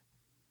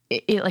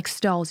 it like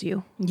stalls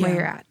you where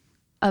you're at.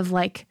 Of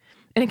like,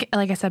 and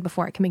like I said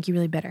before, it can make you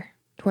really bitter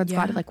towards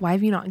God. Like, why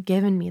have you not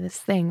given me this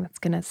thing that's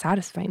going to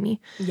satisfy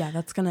me? Yeah,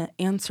 that's going to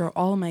answer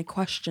all my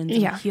questions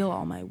and heal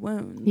all my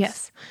wounds.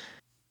 Yes.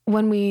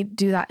 When we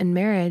do that in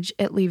marriage,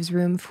 it leaves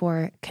room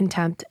for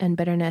contempt and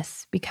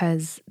bitterness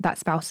because that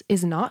spouse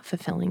is not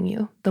fulfilling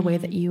you the way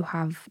that you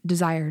have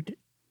desired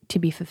to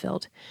be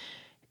fulfilled.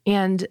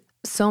 And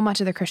so much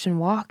of the Christian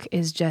walk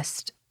is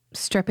just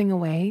stripping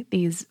away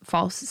these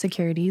false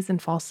securities and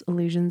false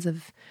illusions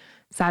of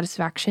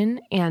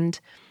satisfaction and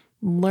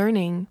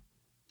learning,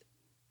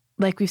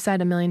 like we've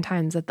said a million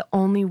times, that the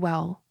only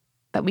well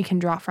that we can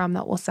draw from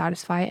that will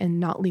satisfy and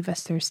not leave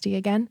us thirsty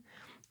again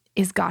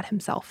is God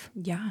himself.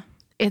 Yeah.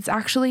 It's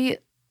actually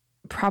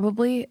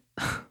probably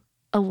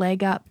a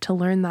leg up to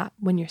learn that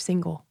when you're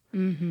single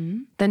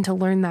than to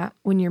learn that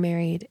when you're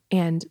married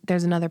and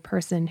there's another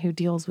person who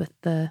deals with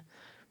the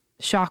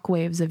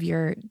shockwaves of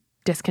your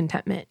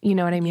discontentment. You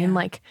know what I mean? Yeah.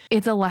 Like,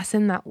 it's a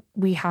lesson that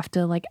we have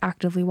to like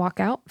actively walk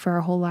out for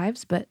our whole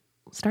lives, but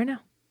start now.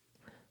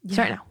 Yeah.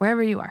 Start now.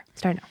 Wherever you are,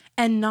 start now.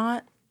 And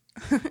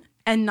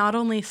not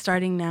only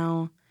starting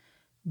now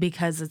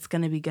because it's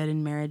going to be good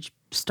in marriage,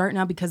 start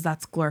now because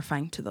that's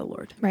glorifying to the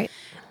Lord. Right.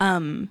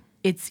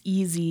 It's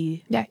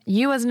easy. Yeah.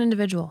 You as an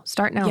individual,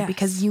 start now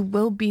because you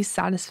will be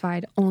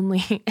satisfied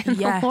only in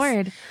the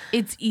Lord.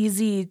 It's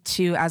easy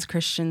to, as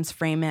Christians,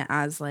 frame it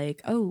as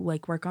like, oh,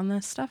 like work on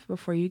this stuff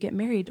before you get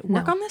married.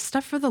 Work on this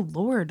stuff for the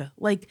Lord.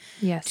 Like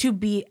to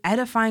be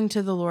edifying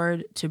to the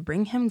Lord, to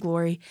bring him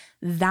glory.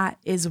 That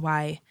is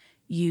why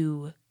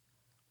you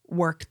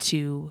work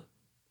to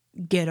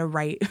get a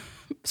right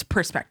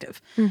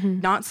perspective.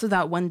 Not so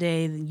that one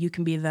day you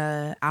can be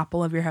the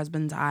apple of your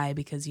husband's eye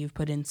because you've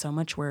put in so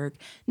much work.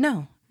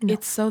 No.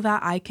 It's so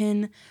that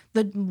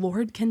the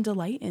Lord can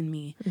delight in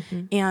me.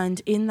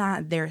 And in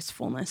that there's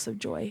fullness of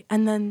joy.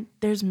 And then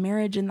there's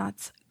marriage, and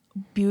that's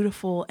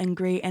beautiful and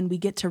great. And we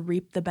get to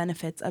reap the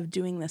benefits of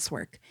doing this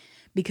work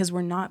because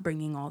we're not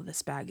bringing all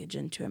this baggage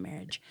into a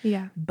marriage.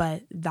 Yeah.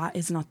 But that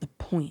is not the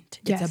point.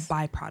 It's a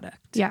byproduct.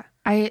 Yeah.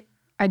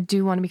 I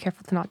do want to be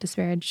careful to not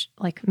disparage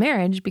like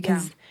marriage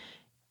because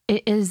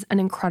it is an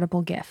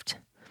incredible gift,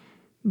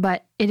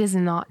 but it is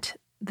not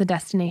the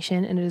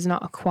destination and it is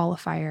not a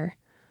qualifier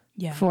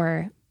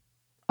for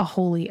a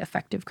wholly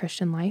effective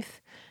Christian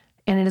life.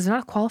 And it is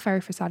not a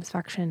qualifier for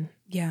satisfaction.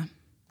 Yeah.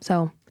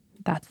 So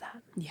that's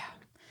that. Yeah.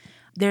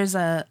 There's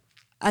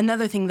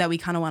another thing that we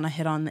kind of want to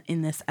hit on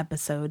in this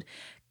episode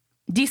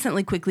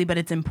decently quickly, but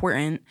it's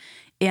important.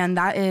 And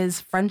that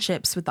is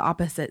friendships with the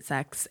opposite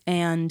sex.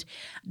 And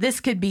this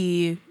could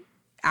be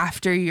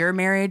after you're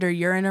married or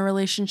you're in a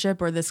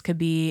relationship, or this could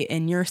be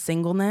in your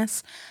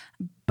singleness.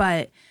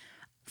 But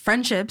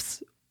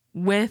friendships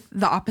with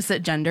the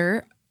opposite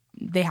gender,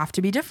 they have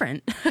to be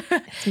different.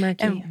 It's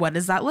murky. And what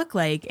does that look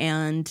like?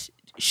 And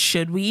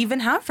should we even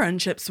have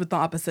friendships with the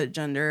opposite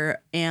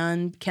gender?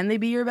 And can they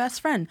be your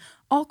best friend?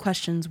 All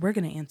questions we're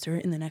going to answer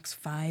in the next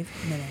 5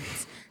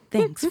 minutes.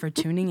 Thanks for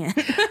tuning in.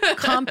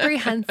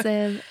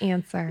 Comprehensive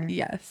answer.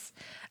 Yes.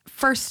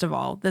 First of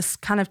all, this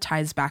kind of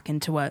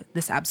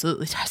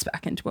absolutely ties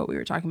back into what we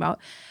were talking about.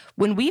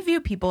 When we view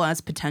people as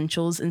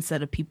potentials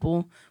instead of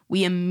people,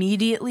 we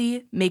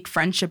immediately make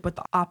friendship with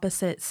the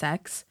opposite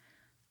sex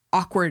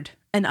awkward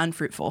and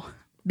unfruitful,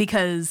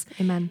 because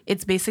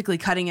it's basically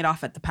cutting it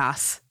off at the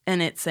pass.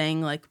 And it's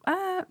saying like,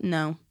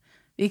 no,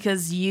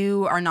 because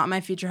you are not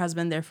my future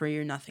husband, therefore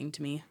you're nothing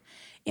to me.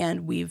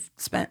 And we've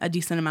spent a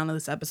decent amount of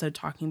this episode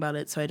talking about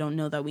it, so I don't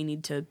know that we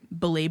need to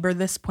belabor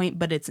this point,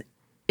 but it's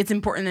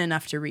important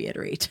enough to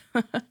reiterate.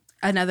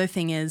 Another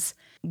thing is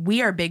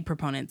we are big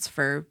proponents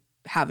for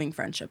having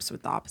friendships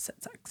with the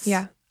opposite sex.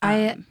 Yeah.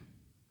 I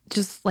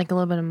just like a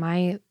little bit of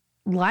my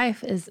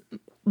life is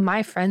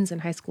my friends in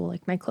high school,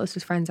 like my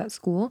closest friends at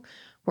school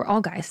were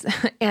all guys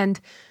and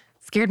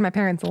scared my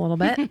parents a little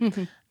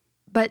bit,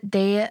 but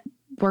they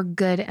were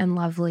good and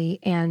lovely.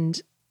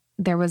 And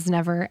there was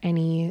never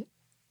any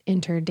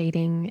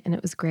interdating, and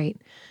it was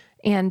great.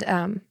 And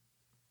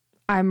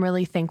I'm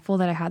really thankful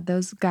that I had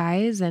those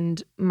guys,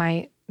 and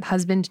my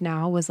husband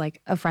now was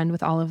like a friend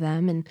with all of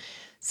them. And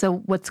so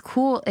what's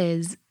cool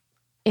is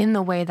in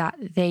the way that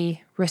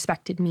they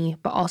respected me,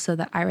 but also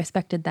that I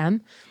respected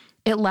them,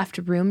 it left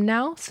room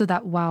now so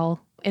that while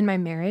in my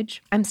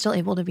marriage, I'm still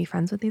able to be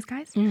friends with these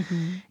guys.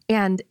 Mm-hmm.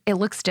 And it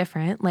looks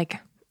different. Like,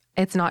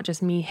 it's not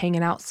just me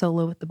hanging out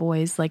solo with the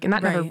boys. Like, and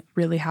that never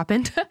really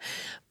happened.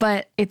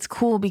 But it's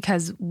cool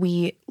because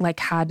we like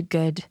had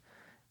good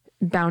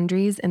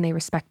boundaries and they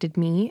respected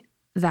me,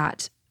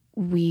 that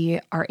we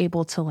are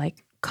able to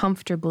like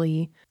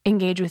comfortably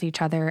engage with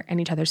each other and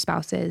each other's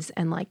spouses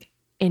and like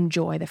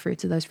enjoy the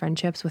fruits of those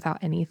friendships without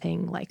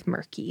anything like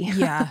murky.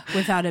 Yeah.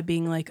 Without it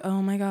being like,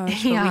 oh my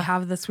gosh, we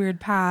have this weird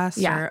past.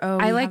 Yeah. Or, oh,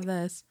 we have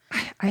this.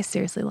 I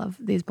seriously love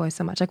these boys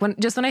so much. Like when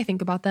I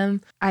think about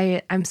them,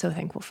 I'm so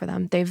thankful for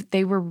them.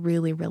 They were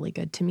really, really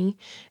good to me.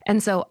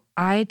 And so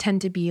I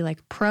tend to be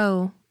like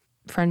pro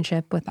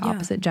friendship with the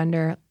opposite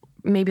gender,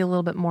 maybe a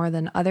little bit more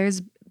than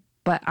others,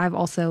 but I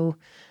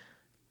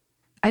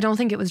don't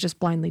think it was just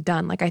blindly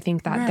done. Like I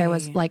think that there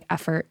was like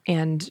effort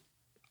and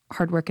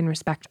hard work and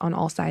respect on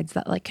all sides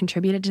that like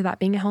contributed to that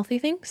being a healthy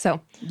thing.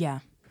 So yeah,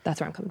 that's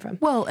where I'm coming from.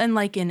 Well, and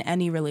like in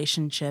any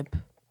relationship,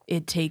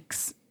 it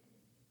takes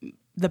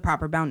the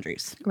proper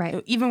boundaries.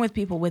 Right. Even with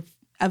people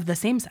of the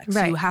same sex,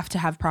 you have to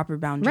have proper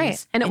boundaries.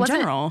 Right. And it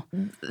wasn't general.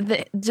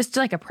 Just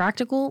like a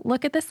practical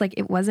look at this, like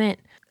it wasn't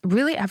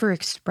really ever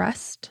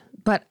expressed,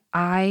 but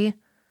I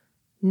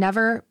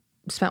never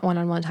spent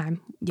one-on-one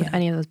time with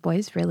any of those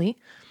boys, really.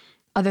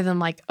 Other than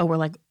like,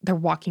 they're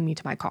walking me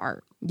to my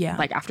car. Yeah.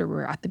 Like after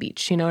we're at the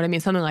beach, you know what I mean?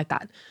 Something like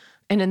that.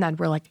 And then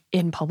we're like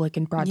in public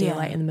in broad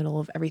daylight in the middle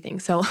of everything.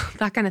 So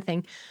that kind of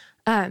thing.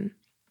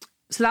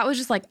 So that was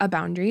just like a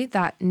boundary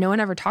that no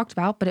one ever talked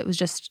about, but it was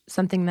just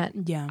something that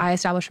I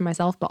established for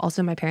myself, but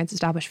also my parents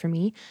established for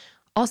me.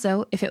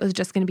 Also, if it was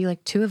just going to be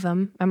like two of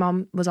them, my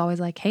mom was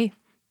always like, hey,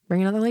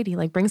 bring another lady,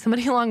 like bring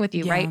somebody along with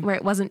you, right? Where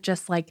it wasn't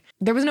just like,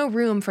 there was no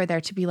room for there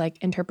to be like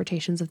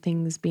interpretations of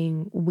things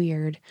being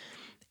weird.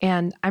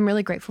 And I'm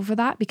really grateful for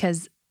that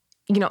because,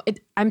 you know,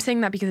 I'm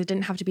saying that because it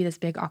didn't have to be this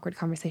big awkward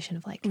conversation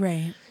of like,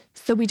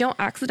 so we don't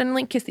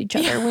accidentally kiss each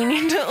other. We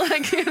need to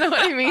like, you know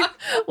what I mean?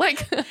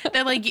 Like,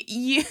 they're like,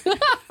 you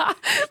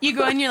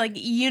go and you're like,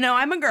 you know,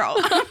 I'm a girl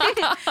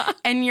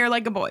and you're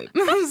like a boy.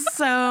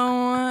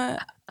 So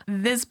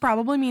this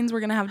probably means we're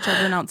going to have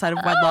children outside of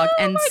wedlock.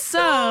 And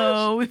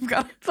so we've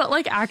got. But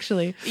like,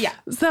 actually. Yeah.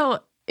 So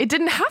it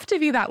didn't have to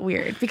be that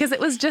weird because it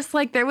was just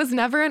like, there was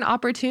never an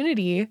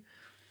opportunity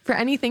for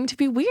anything to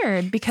be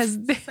weird because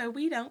so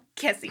we don't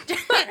kiss each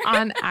other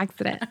on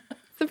accident.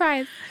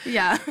 Surprise.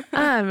 Yeah.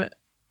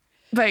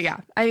 But yeah,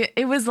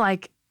 it was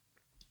like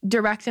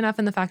direct enough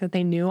in the fact that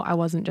they knew I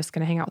wasn't just going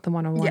to hang out with them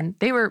one-on-one. Yeah.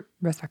 They were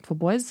respectful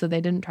boys, so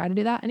they didn't try to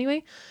do that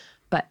anyway.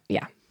 But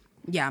yeah.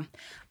 Yeah.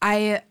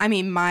 I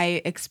mean,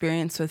 my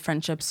experience with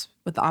friendships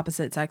with the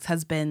opposite sex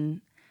has been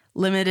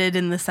limited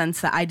in the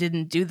sense that I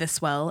didn't do this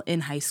well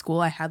in high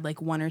school. I had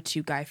like one or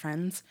two guy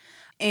friends,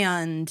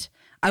 and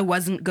I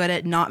wasn't good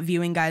at not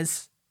viewing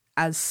guys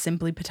as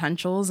simply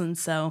potentials. And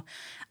so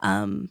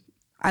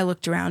I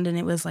looked around and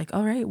it was like,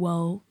 all right,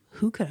 well,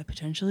 who could I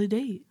potentially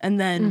date? And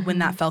then when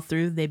that fell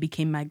through, they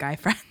became my guy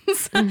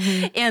friends.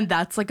 And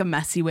that's like a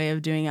messy way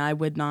of doing it. I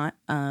would not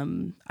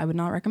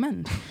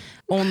recommend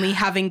only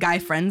having guy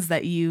friends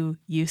that you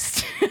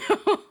used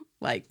to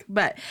like,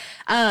 but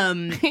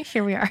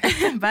here we are.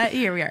 But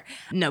here we are.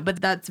 No, but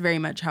that's very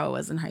much how it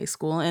was in high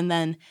school. And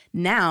then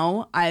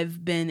now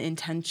I've been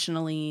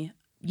intentionally,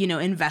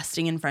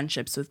 investing in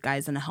friendships with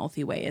guys in a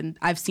healthy way. And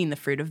I've seen the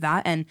fruit of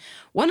that. And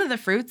one of the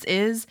fruits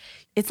is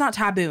it's not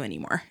taboo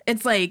anymore.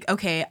 It's like,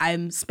 okay,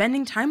 I'm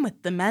spending time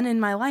with the men in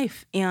my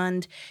life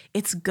and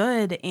it's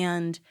good.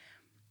 And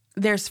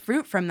there's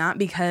fruit from that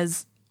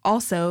because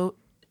also,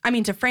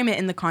 to frame it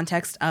in the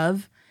context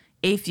of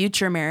a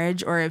future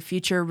marriage or a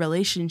future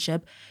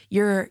relationship,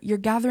 you're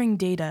gathering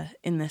data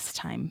in this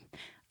time.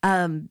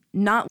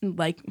 Not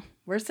like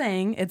we're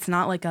saying, it's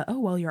not like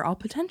you're all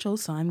potential,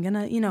 so I'm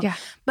gonna,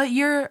 but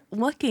you're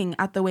looking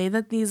at the way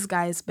that these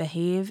guys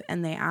behave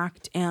and they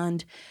act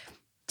and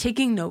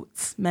taking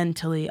notes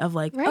mentally of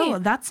like, oh,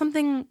 that's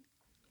something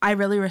I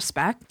really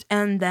respect.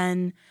 And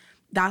then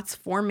that's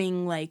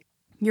forming like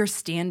your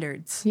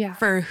standards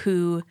for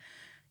who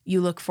you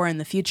look for in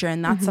the future.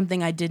 And that's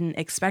something I didn't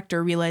expect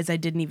or realize I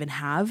didn't even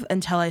have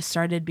until I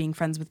started being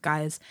friends with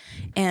guys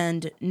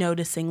and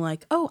noticing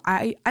like, oh,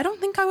 I don't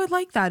think I would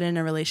like that in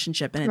a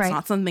relationship. And it's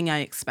not something I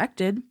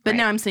expected. But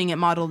now I'm seeing it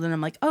modeled and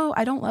I'm like, oh,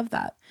 I don't love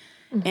that.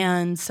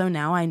 And so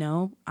now I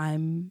know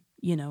I'm,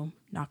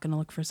 not going to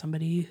look for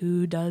somebody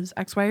who does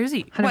X, Y, or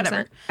Z. 100%.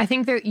 Whatever. I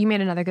think you made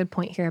another good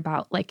point here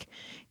about like,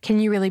 can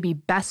you really be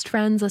best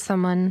friends with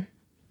someone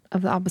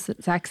of the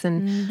opposite sex?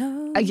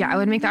 And I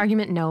would make the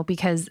argument no,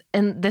 because,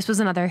 and this was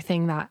another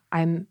thing that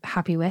I'm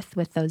happy with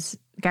those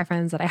guy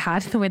friends that I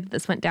had, the way that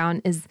this went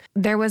down is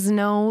there was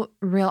no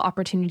real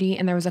opportunity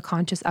and there was a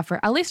conscious effort,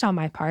 at least on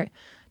my part,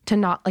 to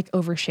not like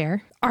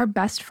overshare. Our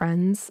best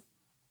friends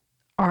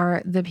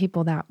are the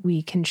people that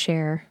we can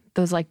share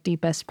those like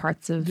deepest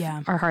parts of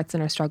our hearts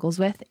and our struggles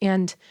with.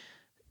 And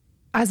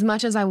as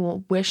much as I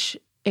will wish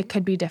it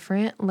could be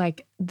different,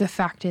 like the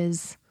fact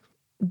is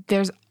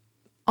there's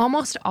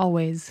almost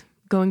always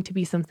going to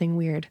be something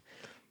weird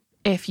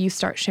if you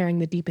start sharing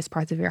the deepest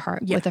parts of your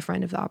heart with a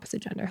friend of the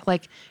opposite gender.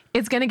 Like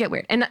it's going to get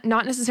weird, and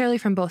not necessarily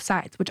from both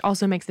sides, which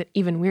also makes it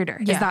even weirder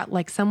is that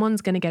like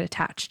someone's going to get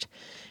attached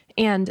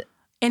and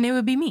it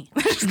would be me.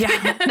 But you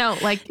know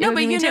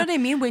what I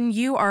mean? When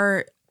you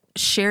are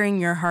sharing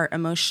your heart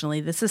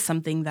emotionally, this is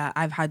something that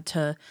I've had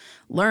to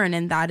learn.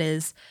 And that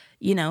is,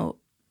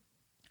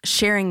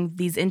 sharing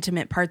these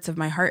intimate parts of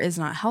my heart is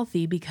not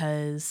healthy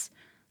because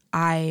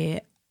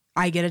I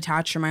get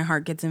attached or my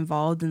heart gets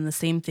involved in the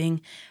same thing.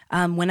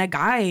 When a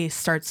guy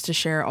starts to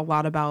share a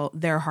lot about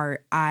their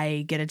heart,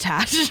 I get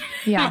attached.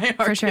 Yeah, my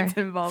heart for sure. gets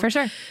involved. For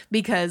sure.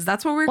 Because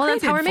that's what we're created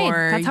that's how we're for.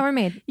 made. That's how we're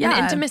made. Yeah.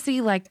 And intimacy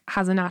like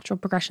has a natural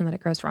progression that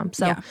it grows from.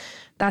 So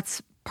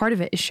that's part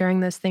of it is sharing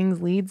those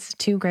things leads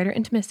to greater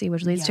intimacy,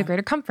 which leads to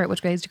greater comfort,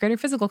 which leads to greater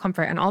physical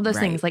comfort and all those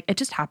things. Like it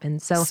just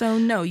happens. So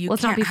no, you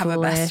can't have a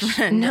best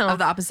friend of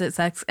the opposite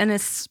sex. And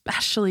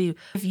especially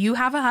if you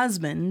have a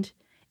husband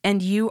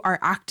and you are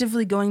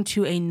actively going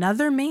to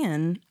another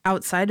man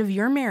outside of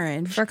your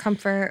marriage for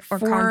comfort or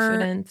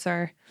confidence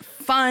or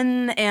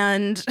fun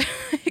and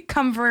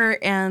comfort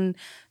and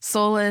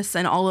solace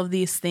and all of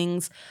these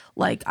things,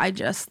 like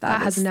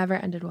that has never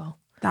ended well.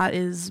 That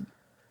is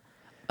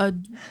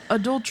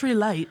adultery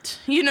light.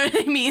 You know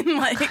what I mean?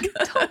 Like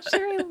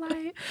adultery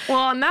light. Well,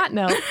 on that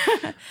note,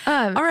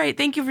 all right.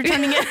 Thank you for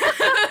tuning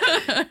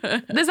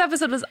in. This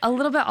episode was a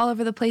little bit all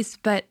over the place,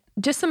 but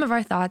just some of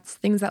our thoughts,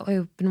 things that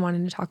we've been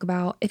wanting to talk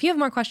about. If you have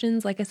more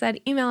questions, like I said,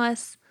 email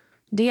us,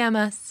 DM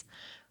us.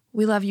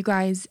 We love you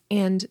guys.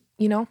 And,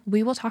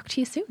 we will talk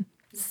to you soon.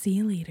 See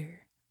you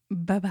later.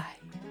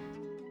 Bye-bye.